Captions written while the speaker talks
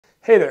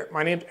Hey there,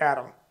 my name's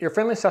Adam, your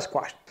friendly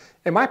Sasquatch.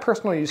 In my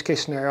personal use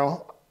case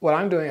scenario, what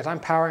I'm doing is I'm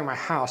powering my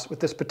house with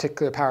this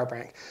particular power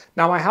bank.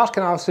 Now my house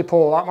can obviously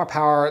pull a lot more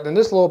power than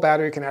this little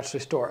battery can actually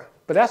store,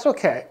 but that's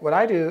okay. What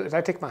I do is I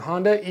take my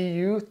Honda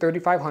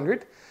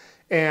EU3500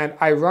 and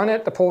I run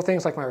it to pull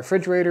things like my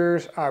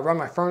refrigerators, I run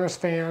my furnace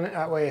fan,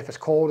 that way if it's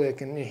cold it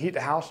can heat the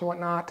house and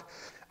whatnot.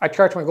 I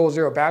charge my Goal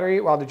Zero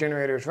battery while the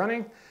generator is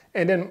running,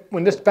 and then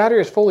when this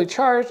battery is fully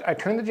charged, I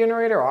turn the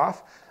generator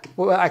off.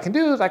 What I can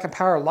do is I can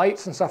power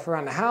lights and stuff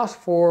around the house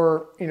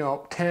for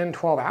 10,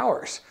 12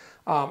 hours.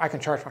 I can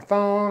charge my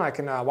phone, I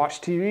can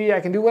watch TV, I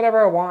can do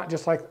whatever I want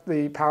just like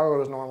the power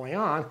was normally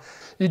on.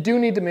 You do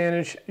need to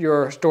manage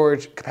your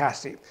storage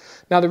capacity.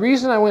 Now the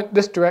reason I went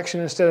this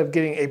direction instead of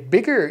getting a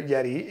bigger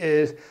Yeti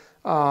is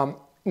the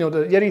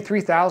Yeti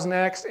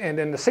 3000X and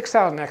then the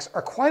 6000X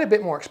are quite a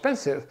bit more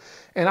expensive,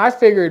 and I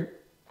figured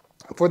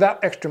for that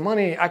extra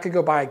money, I could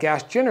go buy a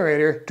gas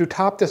generator to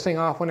top this thing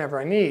off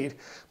whenever I need.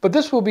 But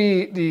this will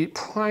be the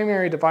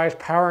primary device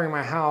powering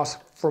my house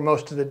for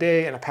most of the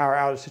day in a power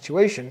outage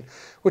situation,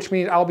 which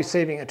means I'll be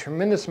saving a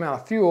tremendous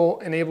amount of fuel,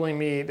 enabling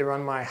me to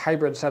run my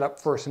hybrid setup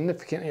for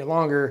significantly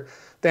longer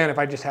than if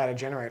I just had a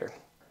generator.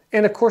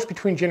 And of course,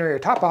 between generator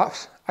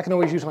top-offs, I can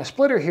always use my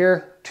splitter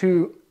here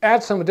to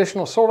add some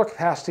additional solar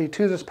capacity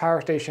to this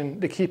power station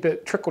to keep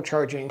it trickle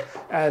charging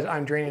as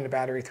I'm draining the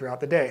battery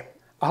throughout the day.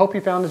 I hope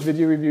you found this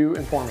video review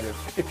informative.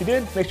 If you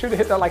did, make sure to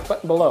hit that like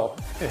button below.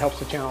 It helps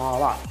the channel out a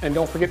lot. And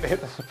don't forget to hit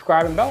the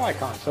subscribe and bell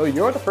icon so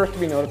you're the first to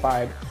be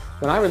notified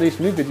when I release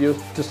new videos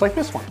just like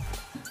this one.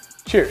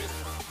 Cheers.